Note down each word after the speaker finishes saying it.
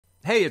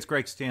Hey, it's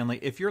Greg Stanley.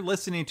 If you're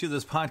listening to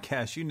this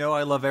podcast, you know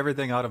I love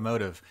everything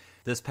automotive.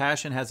 This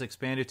passion has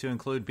expanded to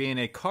include being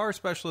a car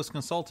specialist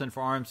consultant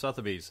for RM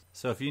Sotheby's.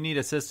 So if you need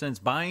assistance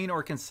buying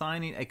or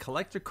consigning a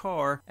collector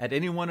car at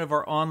any one of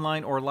our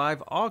online or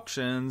live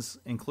auctions,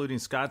 including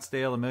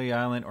Scottsdale, Amelia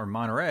Island, or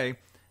Monterey,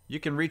 you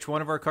can reach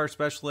one of our car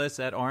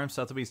specialists at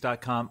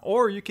rmsotheby's.com,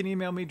 or you can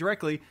email me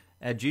directly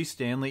at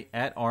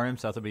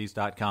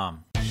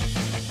gstanley@rmsotheby's.com.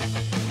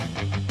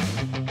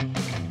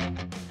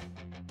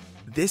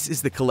 This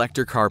is the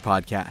Collector Car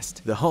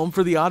Podcast, the home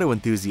for the auto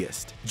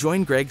enthusiast.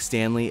 Join Greg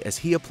Stanley as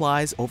he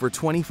applies over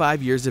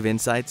 25 years of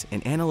insights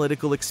and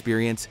analytical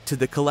experience to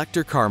the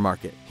collector car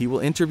market. He will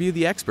interview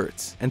the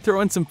experts and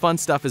throw in some fun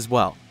stuff as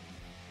well.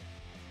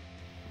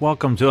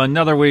 Welcome to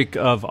another week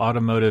of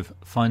automotive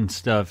fun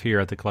stuff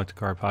here at the Collector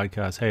Car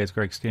Podcast. Hey, it's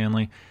Greg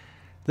Stanley.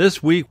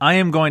 This week, I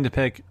am going to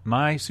pick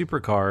my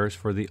supercars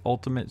for the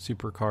Ultimate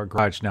Supercar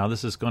Garage. Now,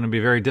 this is going to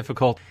be very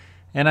difficult,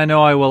 and I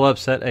know I will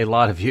upset a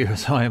lot of you,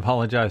 so I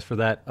apologize for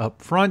that up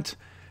front.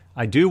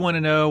 I do want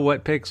to know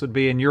what picks would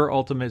be in your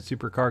Ultimate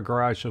Supercar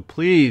Garage, so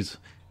please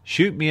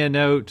shoot me a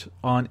note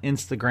on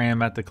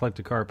Instagram at the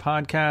Collector Car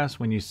Podcast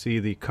when you see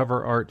the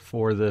cover art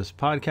for this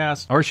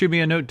podcast, or shoot me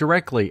a note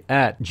directly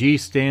at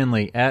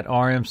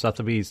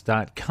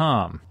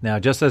gstanley@rmsotheby's.com. Now,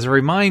 just as a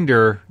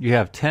reminder, you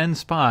have 10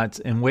 spots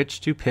in which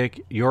to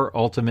pick your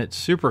Ultimate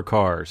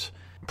Supercars.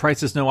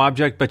 Price is no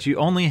object, but you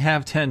only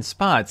have 10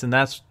 spots, and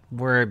that's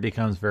where it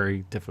becomes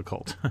very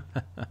difficult.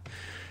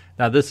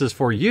 Now, this is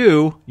for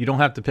you. You don't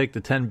have to pick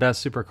the 10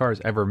 best supercars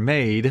ever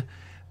made.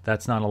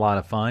 That's not a lot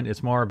of fun.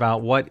 It's more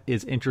about what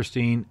is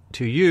interesting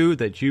to you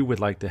that you would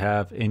like to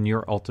have in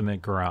your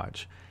Ultimate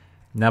Garage.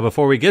 Now,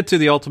 before we get to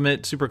the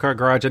Ultimate Supercar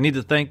Garage, I need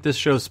to thank this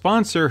show's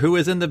sponsor, who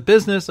is in the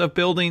business of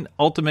building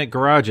ultimate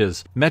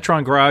garages.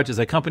 Metron Garage is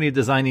a company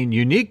designing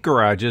unique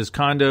garages,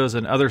 condos,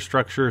 and other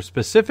structures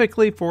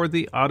specifically for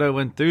the auto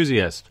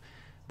enthusiast.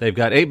 They've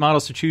got 8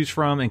 models to choose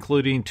from,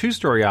 including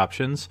 2-story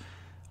options,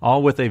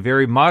 all with a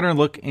very modern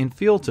look and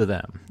feel to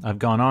them. I've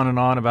gone on and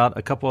on about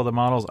a couple of the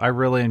models I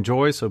really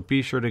enjoy, so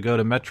be sure to go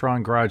to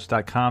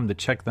metrongarage.com to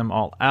check them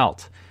all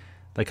out.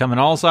 They come in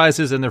all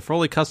sizes and they're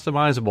fully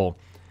customizable.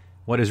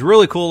 What is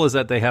really cool is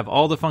that they have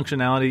all the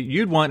functionality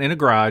you'd want in a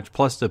garage,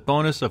 plus the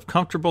bonus of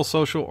comfortable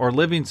social or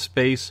living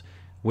space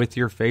with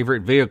your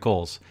favorite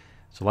vehicles.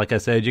 So like I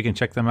said, you can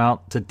check them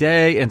out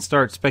today and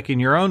start speccing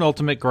your own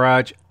Ultimate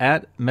Garage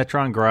at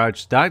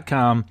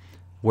metrongarage.com,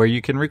 where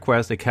you can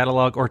request a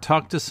catalog or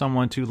talk to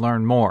someone to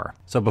learn more.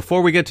 So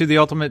before we get to the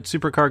Ultimate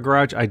Supercar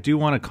Garage, I do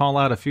want to call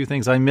out a few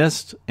things I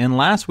missed in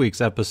last week's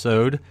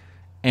episode,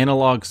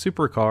 Analog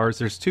Supercars.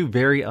 There's 2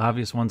 very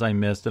obvious ones I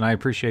missed, and I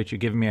appreciate you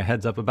giving me a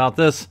heads up about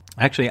this.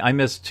 Actually, I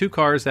missed 2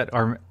 cars that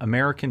are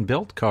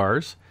American-built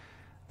cars,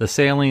 the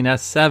Saleen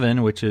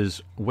S7, which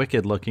is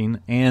wicked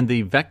looking, and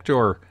the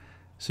Vector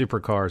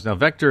supercars. Now,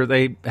 Vector,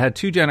 they had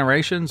 2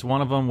 generations.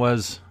 One of them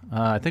was,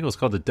 I think it was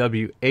called the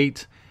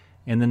W8,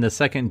 and then the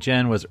second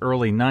gen was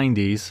early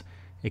 90s.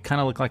 It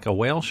kind of looked like a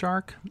whale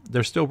shark.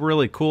 They're still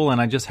really cool, and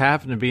I just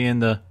happened to be in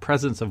the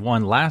presence of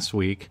one last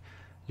week.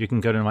 You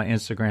can go to my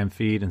Instagram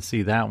feed and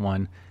see that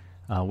one,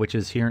 which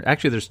is here.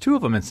 Actually, there's 2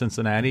 of them in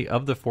Cincinnati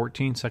of the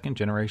 14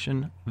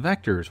 second-generation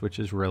Vectors, which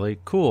is really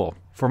cool.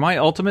 For my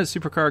Ultimate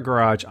Supercar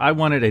Garage, I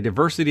wanted a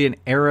diversity in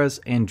eras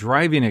and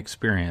driving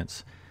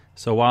experience.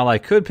 So while I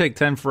could pick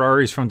 10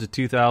 Ferraris from the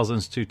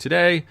 2000s to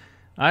today,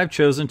 I've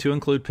chosen to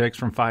include picks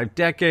from 5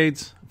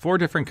 decades, 4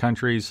 different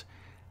countries,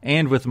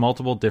 and with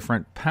multiple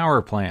different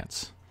power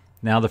plants.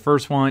 Now, the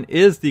first one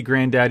is the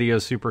granddaddy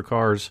of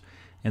supercars,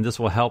 and this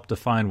will help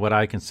define what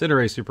I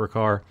consider a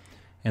supercar,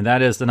 and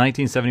that is the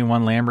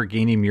 1971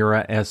 Lamborghini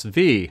Miura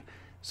SV.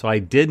 So I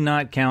did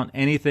not count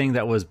anything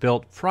that was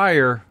built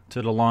prior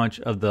to the launch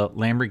of the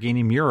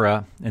Lamborghini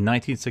Miura in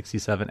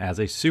 1967 as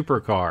a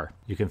supercar.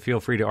 You can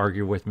feel free to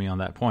argue with me on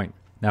that point.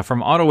 Now,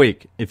 from Auto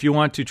Week, if you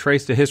want to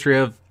trace the history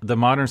of the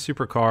modern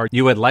supercar,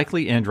 you would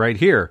likely end right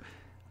here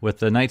with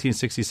the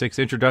 1966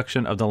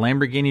 introduction of the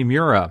Lamborghini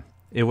Miura.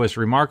 It was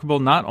remarkable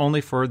not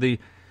only for the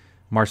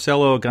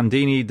Marcello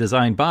Gondini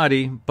designed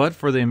body, but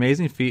for the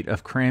amazing feat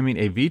of cramming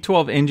a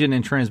V12 engine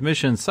and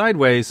transmission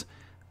sideways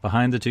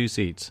behind the 2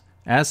 seats.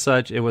 As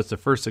such, it was the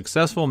first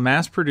successful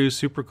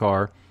mass-produced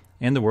supercar,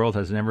 and the world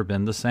has never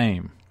been the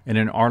same. In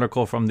an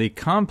article from The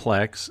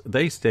Complex,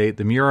 they state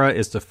the Miura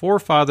is the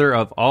forefather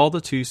of all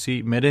the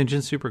 2-seat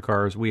mid-engine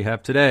supercars we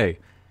have today.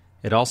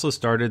 It also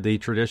started the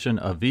tradition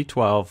of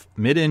V12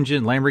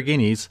 mid-engine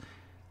Lamborghinis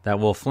that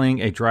will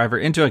fling a driver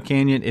into a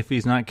canyon if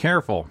he's not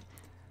careful.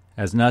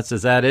 As nuts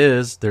as that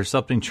is, there's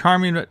something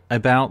charming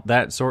about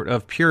that sort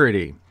of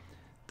purity.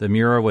 The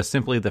Miura was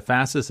simply the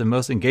fastest and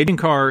most engaging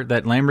car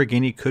that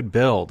Lamborghini could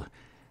build.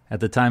 At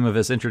the time of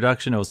its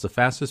introduction, it was the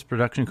fastest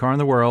production car in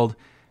the world,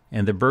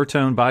 and the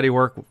Bertone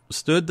bodywork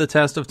stood the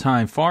test of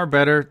time far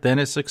better than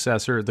its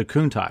successor, the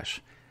Countach.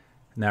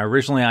 Now,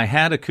 originally I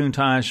had a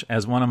Countach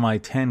as one of my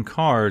 10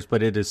 cars,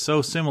 but it is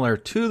so similar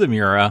to the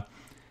Miura,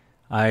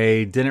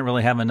 I didn't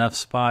really have enough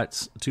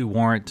spots to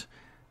warrant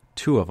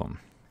 2 of them.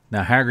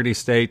 Now, Hagerty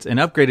states, an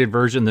upgraded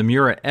version, the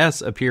Miura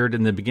S, appeared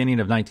in the beginning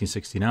of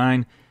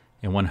 1969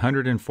 and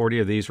 140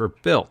 of these were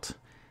built.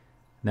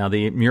 Now,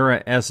 the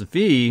Miura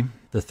SV,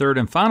 the third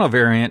and final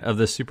variant of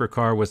this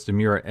supercar, was the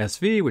Miura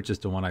SV, which is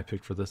the one I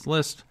picked for this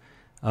list,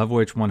 of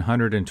which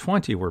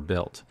 120 were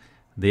built.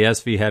 The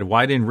SV had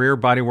widened rear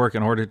bodywork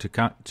in order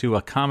to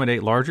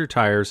accommodate larger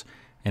tires,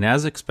 and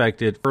as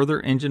expected, further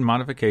engine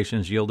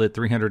modifications yielded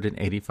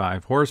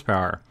 385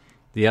 horsepower.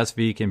 The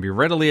SV can be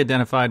readily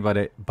identified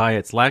by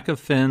its lack of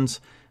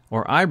fins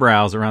or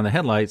eyebrows around the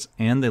headlights,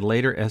 and the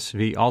later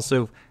SV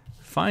also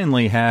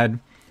finally had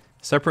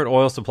separate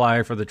oil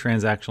supply for the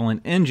transaxle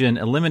and engine,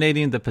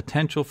 eliminating the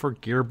potential for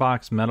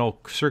gearbox metal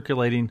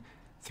circulating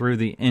through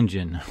the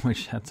engine,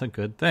 which that's a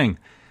good thing.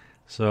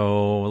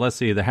 So let's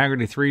see, the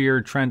Hagerty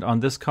 3-year trend on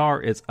this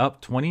car is up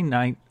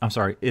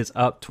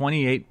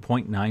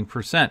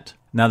 28.9%.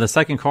 Now, the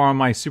second car on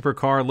my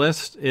supercar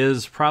list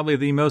is probably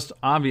the most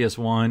obvious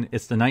one.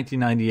 It's the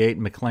 1998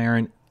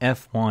 McLaren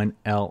F1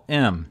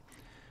 LM.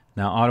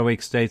 Now,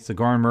 AutoWeek states the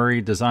Gordon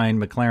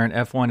Murray-designed McLaren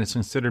F1 is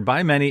considered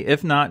by many,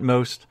 if not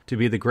most, to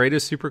be the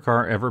greatest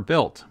supercar ever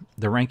built.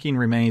 The ranking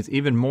remains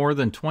even more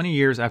than 20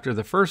 years after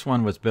the first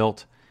one was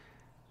built,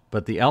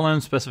 but the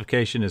LM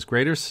specification is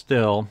greater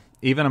still,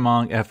 even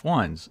among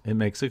F1s. It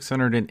makes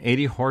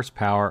 680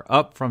 horsepower,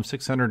 up from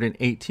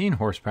 618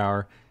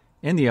 horsepower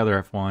in the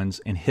other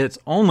F1s, and hits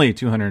only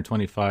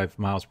 225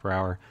 miles per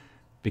hour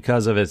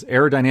because of its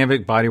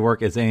aerodynamic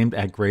bodywork is aimed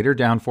at greater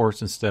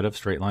downforce instead of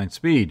straight-line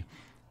speed.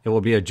 It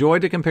will be a joy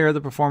to compare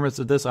the performance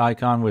of this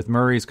icon with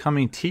Murray's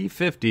coming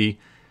T50.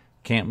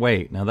 Can't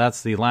wait. Now,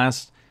 that's the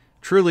last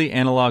truly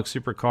analog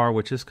supercar,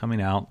 which is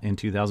coming out in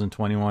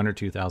 2021 or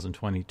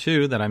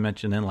 2022 that I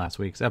mentioned in last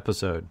week's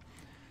episode.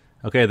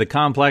 Okay, the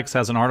Complex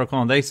has an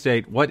article, and they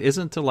state, what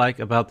isn't to like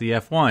about the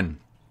F1?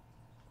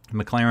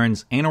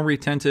 McLaren's anal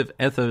retentive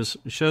ethos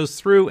shows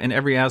through in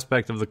every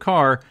aspect of the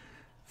car,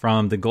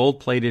 from the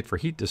gold-plated for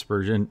heat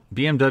dispersion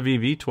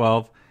BMW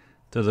V12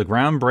 to the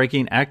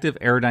groundbreaking active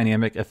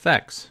aerodynamic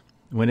effects.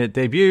 When it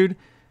debuted,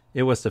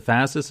 it was the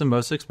fastest and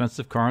most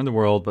expensive car in the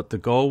world, but the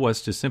goal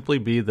was to simply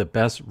be the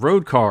best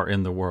road car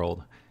in the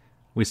world.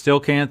 We still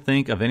can't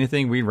think of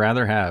anything we'd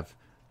rather have.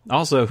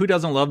 Also, who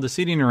doesn't love the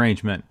seating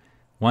arrangement?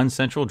 One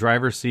central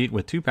driver's seat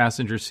with 2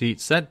 passenger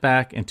seats set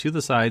back and to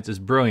the sides is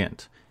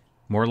brilliant.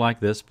 More like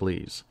this,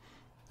 please.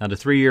 Now, the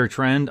 3-year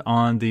trend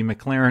on the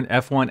McLaren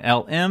F1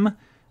 LM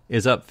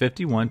is up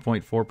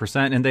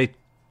 51.4%, and they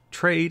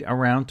trade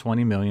around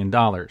 $20 million.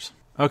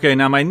 Okay,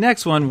 now my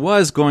next one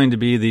was going to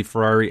be the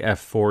Ferrari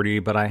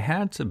F40, but I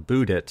had to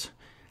boot it,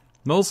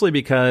 mostly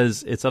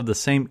because it's of the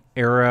same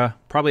era,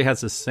 probably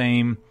has the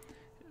same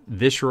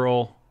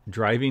visceral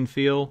driving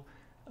feel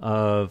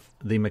of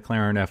the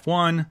McLaren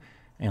F1,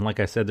 and like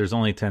I said, there's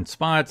only 10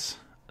 spots,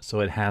 so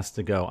it has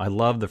to go. I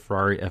love the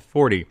Ferrari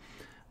F40.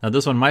 Now,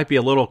 this one might be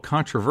a little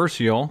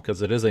controversial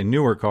because it is a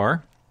newer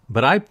car,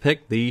 but I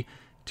picked the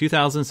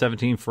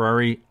 2017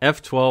 Ferrari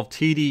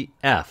F12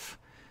 TDF.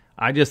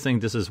 I just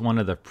think this is one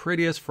of the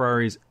prettiest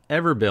Ferraris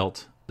ever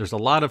built. There's a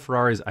lot of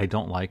Ferraris I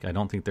don't like. I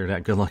don't think they're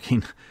that good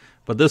looking,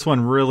 but this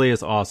one really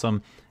is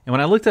awesome. And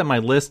when I looked at my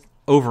list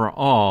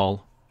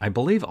overall, I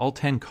believe all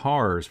 10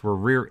 cars were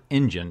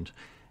rear-engined,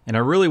 and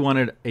I really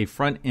wanted a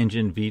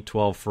front-engine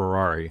V12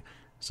 Ferrari,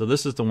 so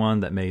this is the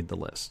one that made the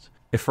list.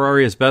 If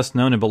Ferrari is best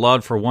known and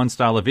beloved for one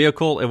style of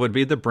vehicle, it would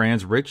be the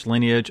brand's rich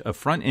lineage of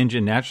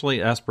front-engine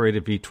naturally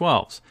aspirated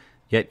V12s.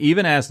 Yet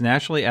even as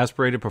naturally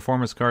aspirated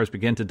performance cars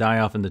begin to die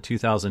off in the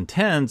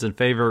 2010s in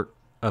favor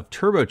of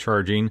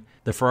turbocharging,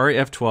 the Ferrari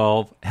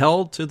F12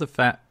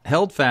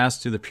 held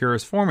fast to the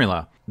purest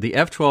formula. The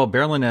F12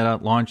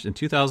 Berlinetta launched in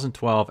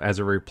 2012 as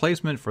a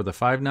replacement for the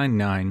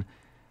 599,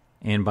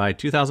 and by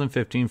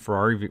 2015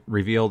 Ferrari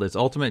revealed its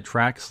ultimate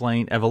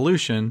track-slaying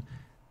evolution,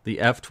 the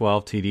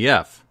F12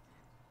 TDF.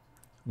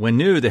 When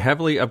new, the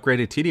heavily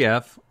upgraded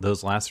TDF,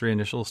 those last 3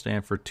 initials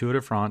stand for Tour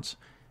de France,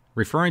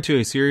 referring to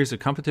a series of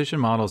competition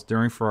models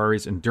during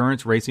Ferrari's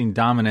endurance racing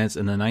dominance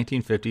in the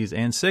 1950s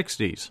and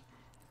 60s,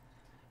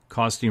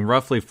 costing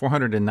roughly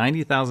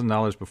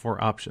 $490,000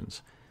 before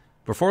options.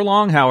 Before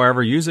long,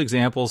 however, used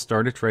examples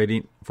started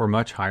trading for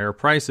much higher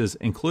prices,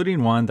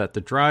 including one that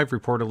the Drive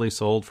reportedly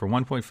sold for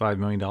 $1.5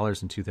 million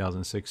in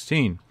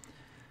 2016.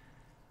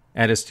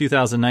 At its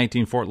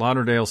 2019 Fort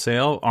Lauderdale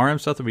sale, RM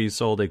Sotheby's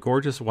sold a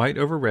gorgeous white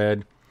over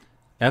red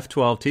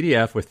F12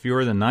 TDF with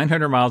fewer than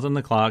 900 miles on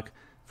the clock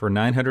for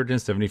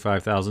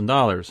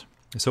 $975,000.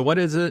 So what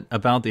is it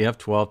about the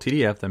F12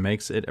 TDF that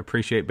makes it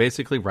appreciate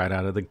basically right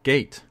out of the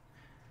gate?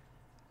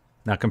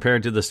 Now,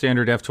 compared to the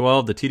standard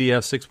F12, the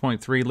TDF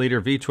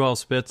 6.3-liter V12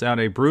 spits out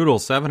a brutal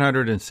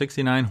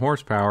 769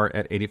 horsepower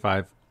at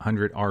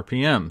 8,500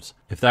 RPMs.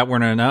 If that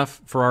weren't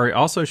enough, Ferrari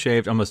also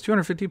shaved almost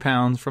 250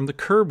 pounds from the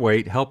curb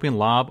weight, helping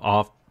lob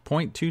off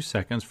 0.2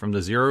 seconds from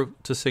the 0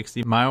 to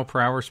 60 mile per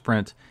hour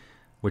sprint,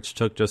 which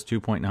took just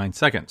 2.9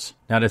 seconds.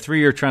 Now, the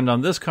 3-year trend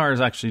on this car is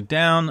actually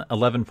down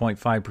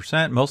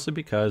 11.5%, mostly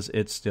because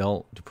it's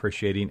still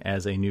depreciating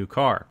as a new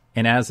car.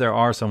 And as there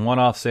are some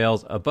one-off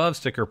sales above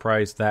sticker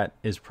price, that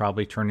is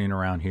probably turning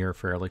around here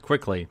fairly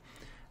quickly.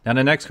 Now,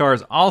 the next car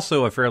is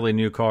also a fairly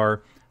new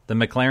car, The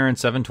McLaren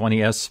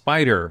 720S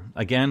Spider.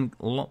 Again,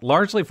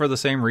 largely for the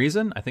same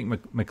reason. I think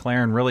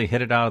McLaren really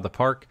hit it out of the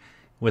park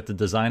with the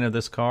design of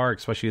this car,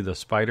 especially the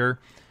Spider.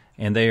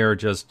 And they are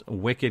just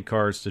wicked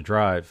cars to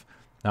drive.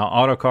 Now,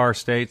 Autocar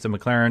states the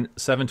McLaren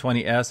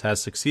 720S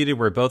has succeeded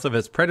where both of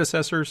its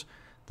predecessors,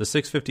 the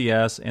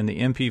 650S and the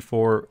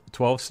MP4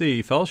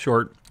 12C, fell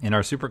short in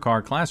our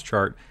supercar class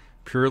chart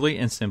purely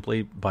and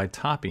simply by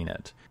topping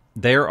it.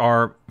 There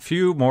are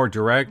few more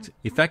direct,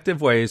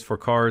 effective ways for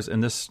cars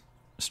in this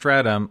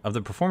stratum of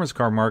the performance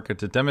car market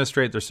to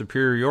demonstrate their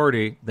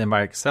superiority than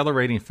by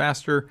accelerating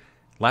faster,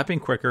 lapping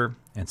quicker,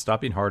 and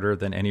stopping harder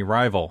than any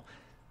rival.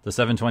 The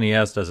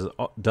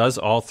 720S does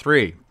all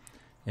three.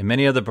 In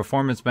many of the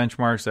performance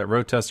benchmarks that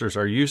road testers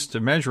are used to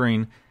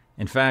measuring,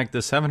 in fact,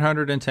 the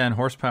 710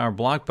 horsepower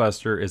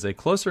blockbuster is a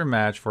closer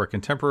match for a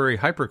contemporary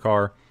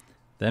hypercar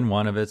than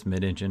one of its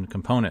mid-engine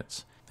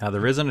components. Now,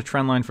 there isn't a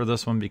trend line for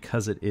this one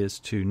because it is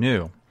too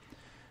new.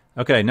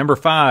 Okay, number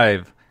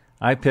 5.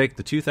 I picked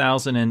the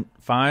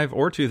 2005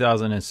 or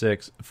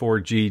 2006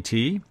 Ford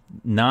GT,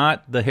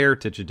 not the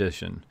Heritage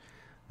Edition.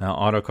 Now,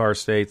 Autocar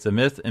states the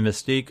myth and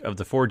mystique of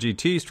the Ford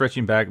GT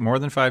stretching back more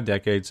than 5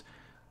 decades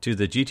to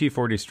the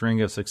GT40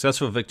 string of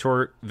successful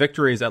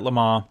victories at Le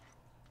Mans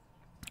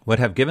would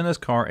have given this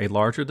car a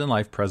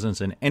larger-than-life presence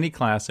in any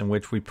class in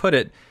which we put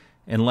it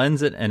and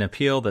lends it an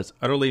appeal that's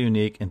utterly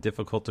unique and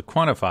difficult to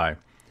quantify.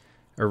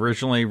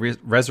 Originally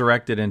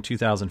resurrected in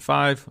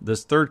 2005,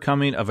 this third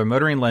coming of a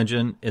motoring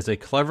legend is a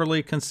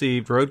cleverly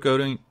conceived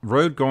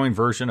road-going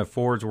version of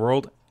Ford's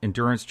World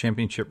Endurance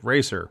Championship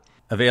racer.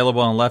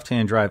 Available on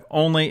left-hand drive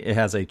only, it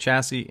has a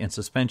chassis and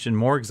suspension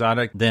more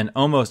exotic than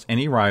almost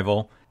any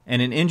rival,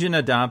 and an engine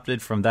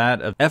adopted from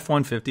that of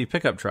F-150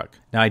 pickup truck.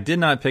 Now, I did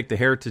not pick the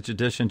Heritage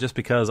Edition just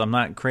because I'm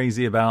not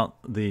crazy about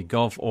the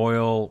Gulf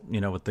Oil,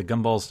 with the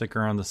gumball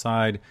sticker on the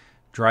side,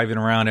 driving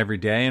around every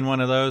day in one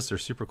of those. They're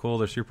super cool.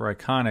 They're super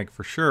iconic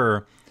for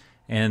sure.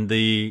 And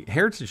the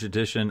Heritage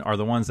Edition are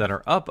the ones that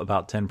are up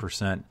about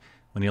 10%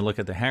 when you look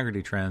at the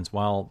Hagerty trends,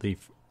 while the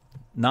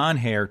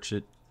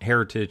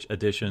non-Heritage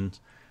Editions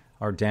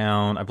are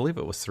down, I believe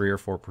it was 3 or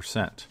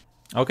 4%.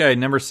 Okay,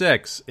 number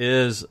 6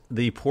 is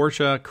the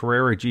Porsche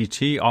Carrera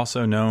GT,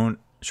 also known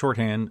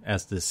shorthand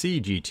as the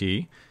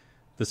CGT.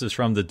 This is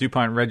from the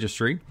DuPont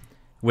Registry.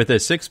 With a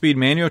 6-speed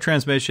manual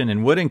transmission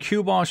and wooden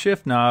cue ball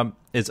shift knob,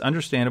 it's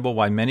understandable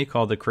why many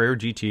call the Carrera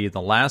GT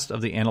the last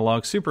of the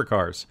analog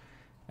supercars.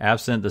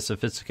 Absent the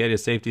sophisticated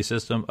safety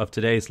system of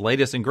today's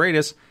latest and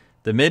greatest,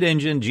 the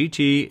mid-engine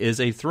GT is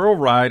a thrill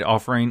ride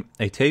offering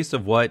a taste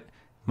of what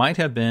might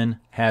have been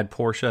had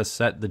Porsche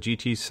set the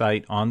GT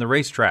sight on the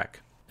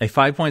racetrack. A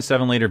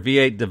 5.7-liter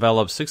V8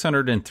 develops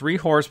 603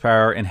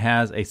 horsepower and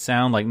has a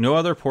sound like no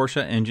other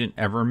Porsche engine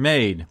ever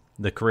made.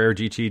 The Carrera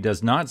GT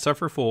does not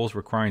suffer fools,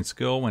 requiring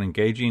skill when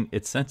engaging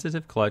its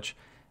sensitive clutch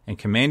and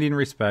commanding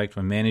respect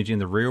when managing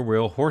the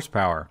rear-wheel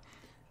horsepower.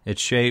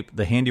 Its shape,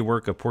 the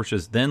handiwork of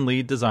Porsche's then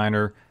lead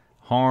designer,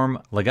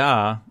 Harm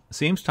Laga,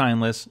 seems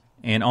timeless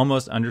and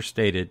almost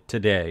understated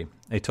today.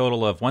 A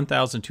total of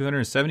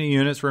 1,270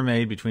 units were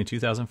made between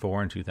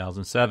 2004 and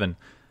 2007.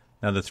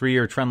 Now, the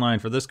 3-year trend line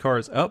for this car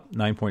is up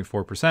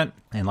 9.4%.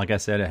 And like I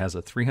said, it has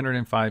a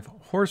 305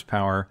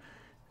 horsepower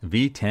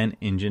V10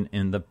 engine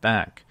in the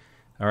back.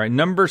 All right,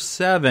 number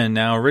 7.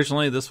 Now,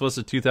 originally, this was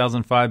a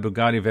 2005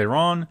 Bugatti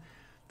Veyron,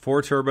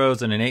 4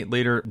 turbos and an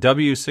 8-liter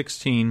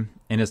W16,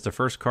 and it's the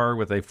first car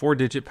with a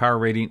 4-digit power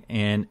rating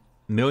and $1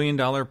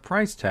 million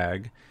price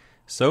tag.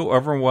 So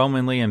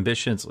overwhelmingly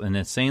ambitious and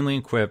insanely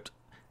equipped,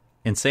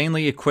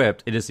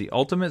 it is the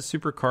ultimate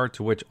supercar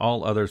to which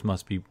all others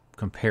must be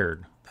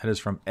compared. That is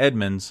from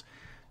Edmunds,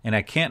 and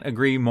I can't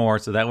agree more,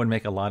 so that would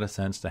make a lot of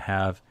sense to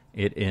have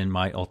it in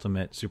my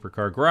ultimate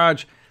supercar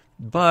garage.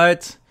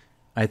 But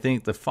I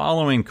think the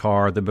following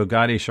car, the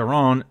Bugatti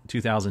Chiron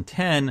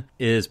 2010,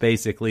 is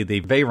basically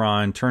the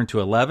Veyron turned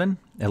to 11.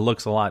 It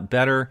looks a lot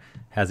better,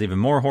 has even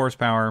more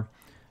horsepower.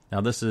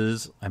 Now, this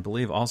is, I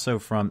believe, also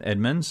from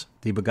Edmunds.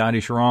 The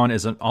Bugatti Chiron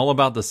is all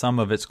about the sum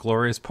of its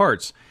glorious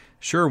parts.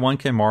 Sure, one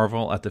can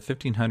marvel at the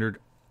 1,500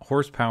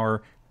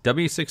 horsepower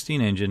W16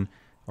 engine,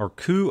 or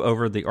coo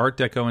over the Art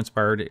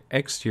Deco-inspired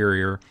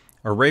exterior,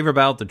 or rave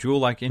about the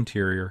jewel-like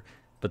interior,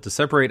 but to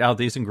separate out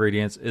these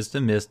ingredients is to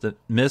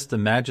miss the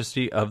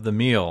majesty of the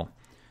meal.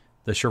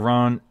 The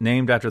Chiron,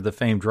 named after the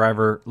famed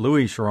driver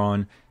Louis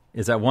Chiron,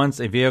 is at once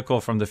a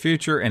vehicle from the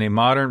future and a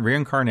modern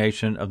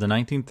reincarnation of the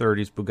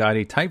 1930s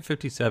Bugatti Type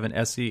 57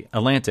 SE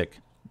Atlantic.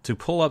 To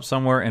pull up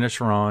somewhere in a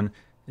Chiron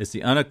is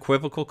the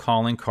unequivocal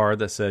calling card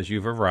that says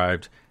you've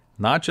arrived,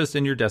 not just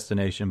in your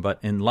destination, but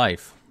in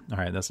life. All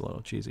right, that's a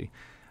little cheesy.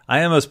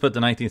 I almost put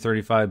the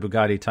 1935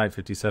 Bugatti Type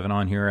 57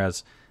 on here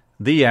as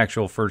the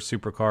actual first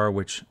supercar,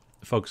 which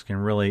folks can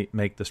really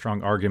make the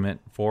strong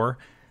argument for,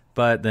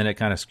 but then it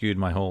kind of skewed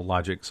my whole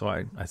logic, so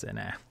I said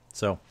nah.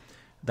 So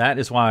that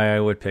is why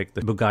I would pick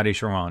the Bugatti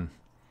Chiron.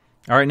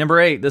 All right, number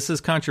 8. This is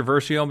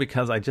controversial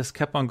because I just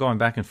kept on going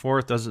back and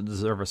forth. Does it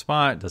deserve a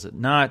spot? Does it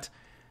not?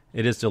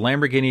 It is the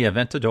Lamborghini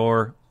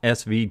Aventador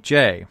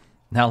SVJ.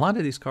 Now, a lot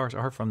of these cars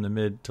are from the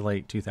mid to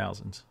late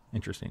 2000s.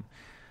 Interesting.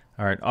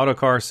 All right,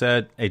 Autocar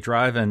said a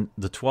drive in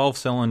the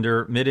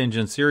 12-cylinder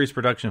mid-engine series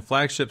production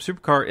flagship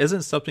Supercar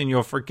isn't something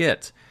you'll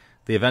forget.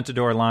 The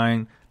Aventador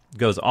line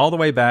goes all the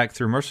way back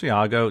through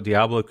Murcielago,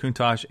 Diablo,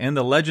 Countach, and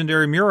the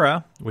legendary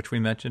Miura, which we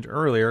mentioned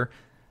earlier.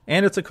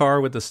 And it's a car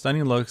with the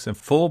stunning looks and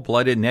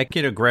full-blooded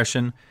naked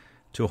aggression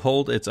to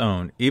hold its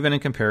own, even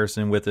in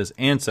comparison with its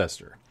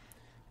ancestor.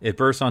 It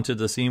burst onto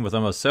the scene with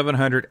almost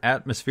 700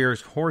 atmospheric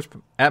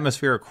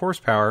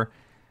horsepower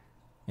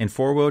in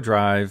four-wheel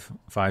drive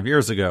 5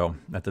 years ago,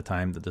 at the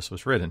time that this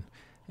was written,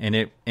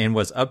 and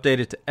was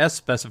updated to S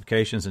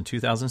specifications in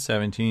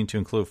 2017 to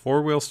include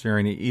four-wheel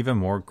steering and even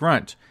more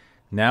grunt.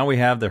 Now we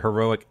have the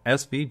heroic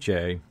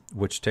SVJ,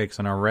 which takes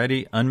an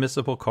already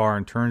unmissable car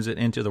and turns it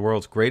into the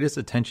world's greatest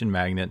attention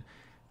magnet,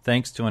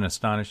 thanks to an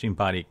astonishing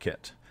body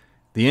kit.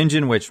 The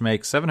engine, which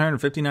makes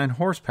 759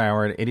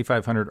 horsepower at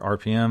 8,500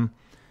 RPM,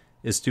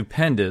 is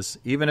stupendous,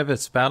 even if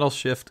its paddle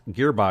shift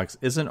gearbox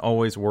isn't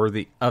always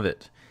worthy of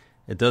it.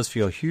 It does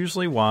feel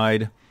hugely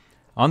wide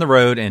on the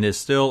road and is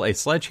still a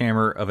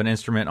sledgehammer of an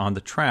instrument on the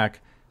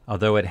track,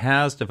 although it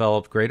has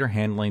developed greater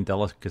handling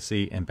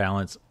delicacy and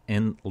balance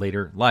in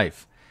later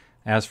life.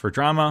 As for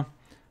drama,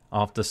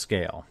 off the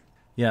scale.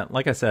 Yeah,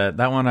 like I said,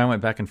 that one I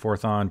went back and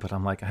forth on, but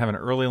I'm like, I have an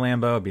early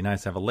Lambo. It'd be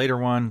nice to have a later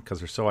one because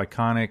they're so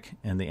iconic,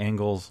 and the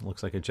angles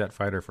looks like a jet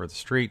fighter for the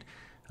street.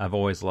 I've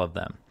always loved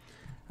them.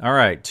 All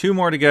right, 2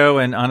 more to go,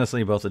 and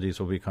honestly, both of these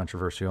will be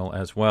controversial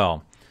as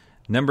well.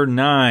 Number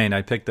 9,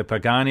 I picked the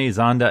Pagani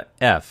Zonda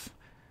F.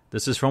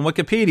 This is from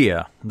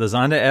Wikipedia. The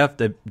Zonda F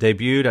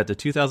debuted at the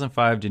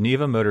 2005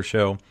 Geneva Motor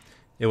Show.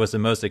 It was the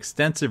most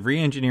extensive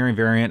re-engineering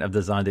variant of the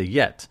Zonda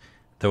yet,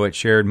 though it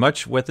shared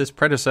much with its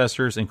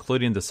predecessors,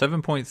 including the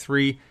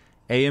 7.3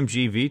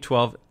 AMG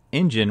V12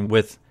 engine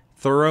with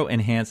thorough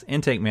enhanced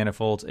intake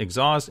manifolds,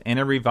 exhaust, and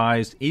a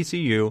revised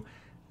ECU.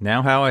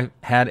 Now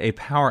had a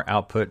power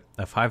output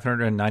of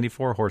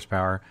 594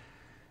 horsepower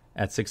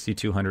at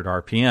 6,200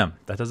 RPM.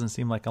 That doesn't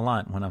seem like a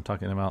lot when I'm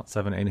talking about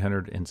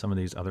 700-800 in some of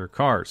these other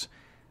cars.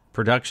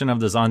 Production of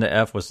the Zonda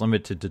F was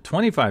limited to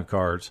 25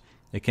 cars.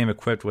 It came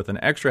equipped with an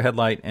extra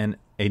headlight and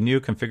a new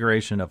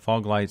configuration of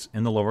fog lights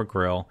in the lower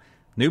grille,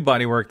 new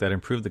bodywork that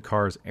improved the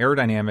car's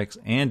aerodynamics,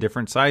 and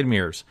different side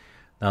mirrors.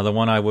 Now, the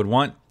one I would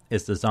want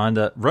is the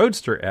Zonda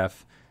Roadster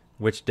F,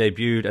 which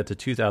debuted at the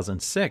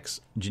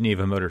 2006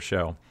 Geneva Motor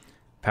Show.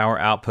 Power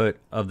output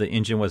of the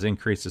engine was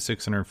increased to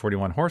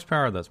 641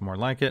 horsepower, that's more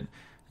like it,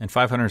 and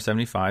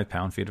 575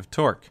 pound-feet of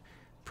torque.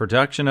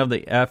 Production of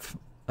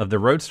the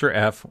Roadster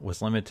F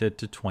was limited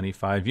to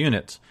 25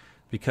 units.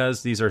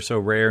 Because these are so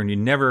rare and you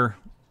never,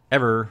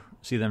 ever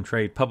see them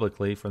trade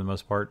publicly for the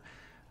most part,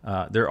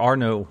 there are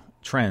no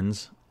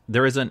trends.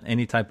 There isn't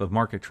any type of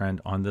market trend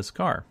on this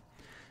car.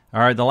 All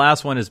right, the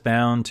last one is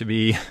bound to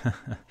be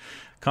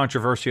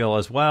controversial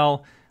as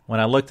well. When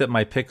I looked at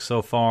my picks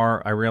so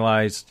far, I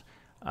realized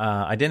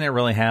I didn't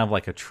really have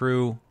like a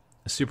true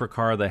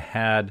supercar that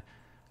had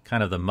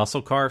kind of the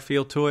muscle car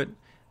feel to it,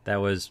 that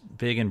was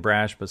big and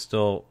brash but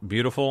still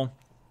beautiful.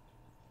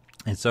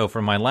 And so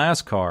for my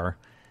last car,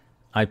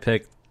 I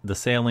picked the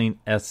Saleen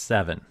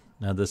S7.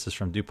 Now this is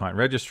from DuPont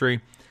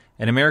Registry.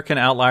 An American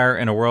outlier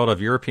in a world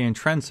of European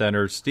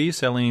trendsetters, Steve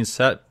Saleen's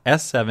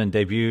S7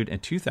 debuted in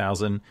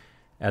 2000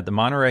 at the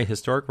Monterey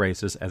Historic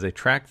Races as a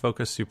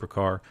track-focused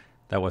supercar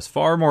that was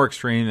far more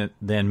extreme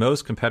than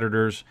most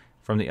competitors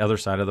from the other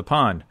side of the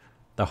pond.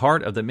 The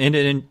heart of the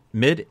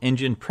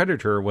mid-engine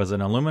Predator was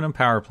an aluminum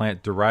power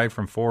plant derived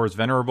from Ford's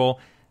venerable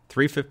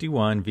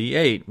 351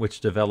 V8, which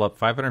developed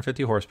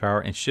 550 horsepower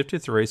and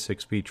shifted through a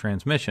 6-speed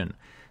transmission.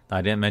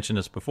 I didn't mention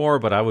this before,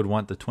 but I would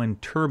want the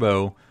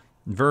twin-turbo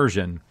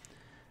version.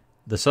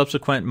 The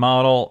subsequent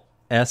model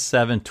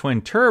S7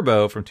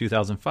 twin-turbo from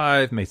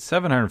 2005 made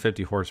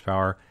 750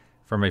 horsepower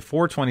from a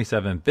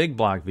 427 big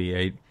block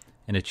V8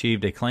 and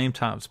achieved a claimed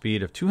top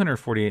speed of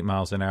 248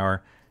 miles an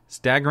hour,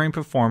 staggering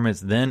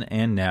performance then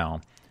and now.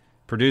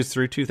 Produced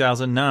through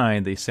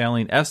 2009, the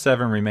Saleen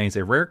F7 remains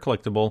a rare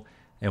collectible,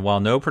 and while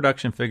no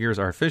production figures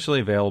are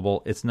officially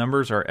available, its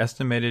numbers are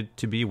estimated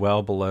to be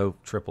well below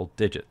triple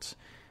digits.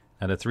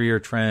 Now, the 3-year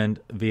trend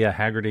via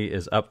Hagerty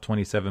is up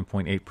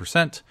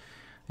 27.8%.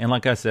 And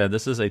like I said,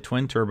 this is a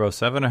twin-turbo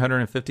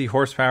 750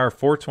 horsepower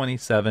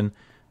 427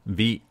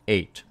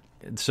 V8.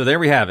 So there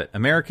we have it.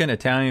 American,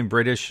 Italian,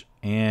 British,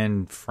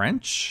 and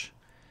French.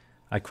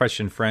 I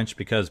question French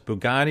because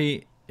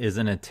Bugatti is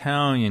an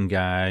Italian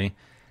guy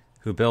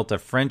who built a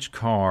French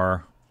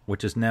car,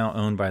 which is now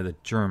owned by the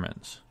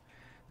Germans.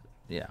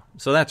 Yeah,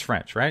 so that's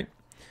French, right?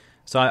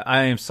 So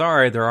I am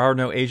sorry, there are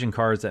no Asian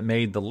cars that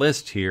made the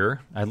list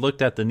here. I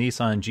looked at the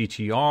Nissan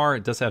GT-R.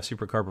 It does have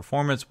supercar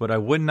performance, but I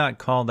would not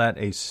call that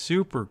a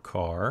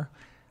supercar.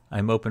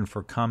 I'm open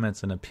for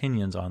comments and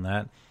opinions on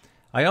that.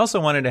 I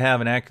also wanted to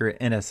have an accurate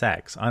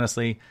NSX.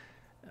 Honestly,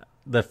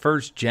 the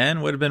first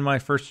gen would have been my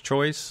first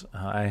choice.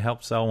 I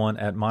helped sell one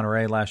at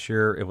Monterey last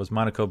year. It was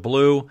Monaco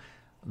Blue.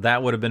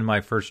 That would have been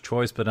my first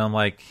choice, but I'm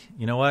like,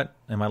 you know what?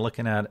 Am I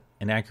looking at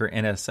an accurate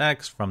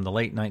NSX from the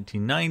late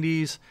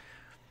 1990s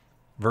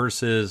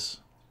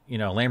versus,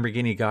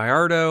 Lamborghini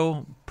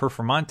Gallardo,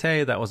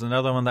 Performante? That was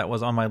another one that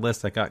was on my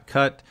list that got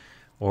cut.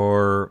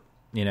 or,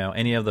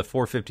 any of the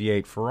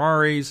 458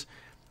 Ferraris.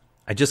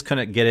 I just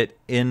couldn't get it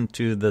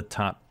into the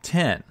top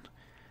 10.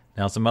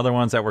 Now, some other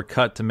ones that were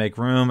cut to make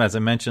room, as I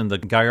mentioned, the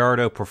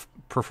Gallardo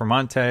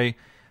Performante,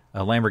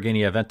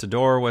 Lamborghini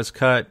Aventador was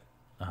cut.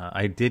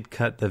 I did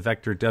cut the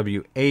Vector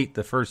W8,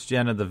 the first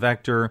gen of the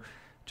Vector.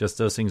 Just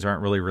those things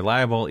aren't really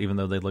reliable, even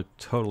though they look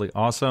totally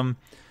awesome.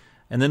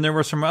 And then there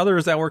were some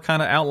others that were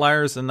kind of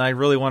outliers, and I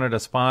really wanted a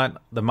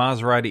spot. The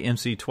Maserati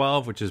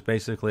MC12, which is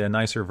basically a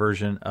nicer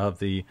version of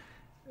the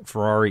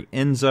Ferrari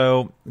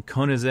Enzo.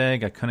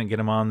 Koenigsegg, I couldn't get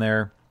them on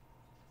there.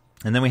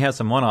 And then we had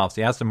some one-offs.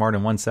 The Aston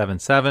Martin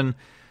 177,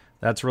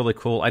 that's really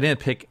cool. I didn't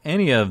pick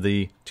any of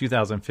the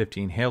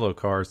 2015 Halo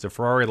cars. The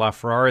Ferrari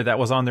LaFerrari, that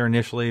was on there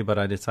initially, but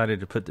I decided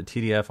to put the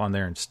TDF on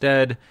there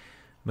instead.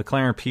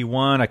 McLaren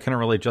P1, I couldn't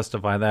really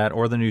justify that,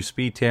 or the new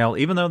Speedtail,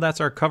 even though that's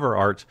our cover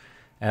art,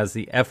 as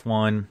the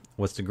F1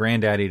 was the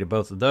granddaddy to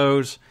both of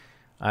those.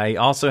 I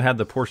also had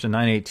the Porsche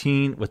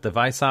 918 with the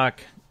Weissach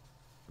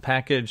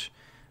package,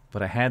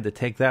 but I had to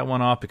take that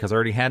one off because I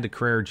already had the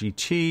Carrera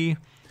GT.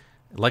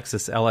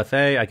 Lexus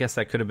LFA, I guess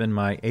that could have been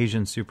my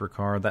Asian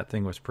supercar. That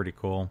thing was pretty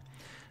cool.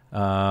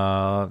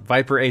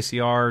 Viper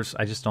ACRs,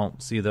 I just don't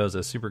see those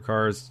as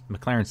supercars.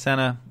 McLaren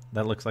Senna,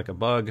 that looks like a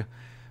bug.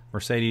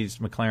 Mercedes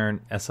McLaren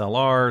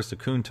SLRs, the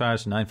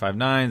Countach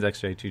 959s,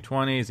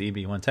 XJ220s,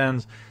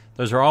 EB110s.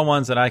 Those are all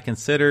ones that I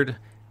considered,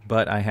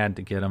 but I had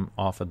to get them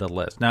off of the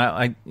list.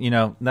 Now,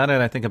 now that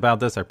I think about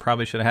this, I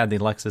probably should have had the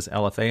Lexus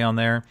LFA on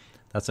there.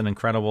 That's an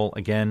incredible,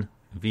 again,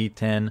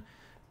 V10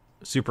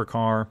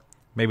 supercar.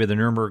 Maybe the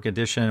Nürburgring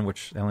edition,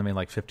 which they only made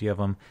like 50 of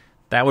them.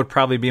 That would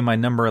probably be my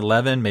number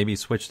 11. Maybe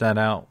switch that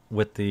out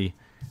with the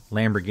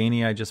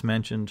Lamborghini I just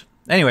mentioned.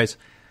 Anyways,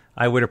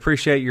 I would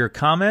appreciate your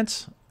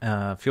comments.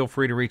 Feel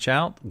free to reach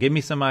out. Give me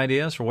some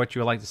ideas for what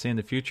you would like to see in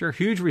the future.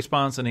 Huge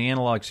response in the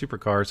analog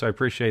supercars, so I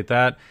appreciate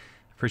that.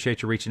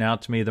 Appreciate you reaching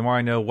out to me. The more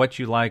I know what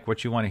you like,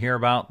 what you want to hear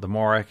about, the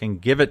more I can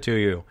give it to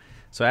you.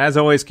 So as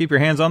always, keep your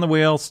hands on the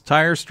wheels,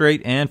 tires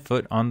straight, and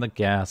foot on the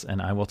gas.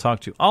 And I will talk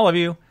to all of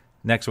you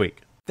next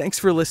week. Thanks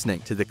for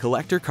listening to the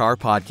Collector Car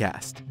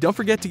Podcast. Don't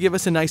forget to give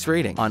us a nice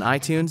rating on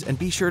iTunes and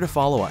be sure to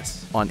follow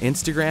us on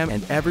Instagram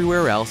and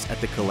everywhere else at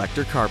the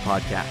Collector Car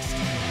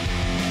Podcast.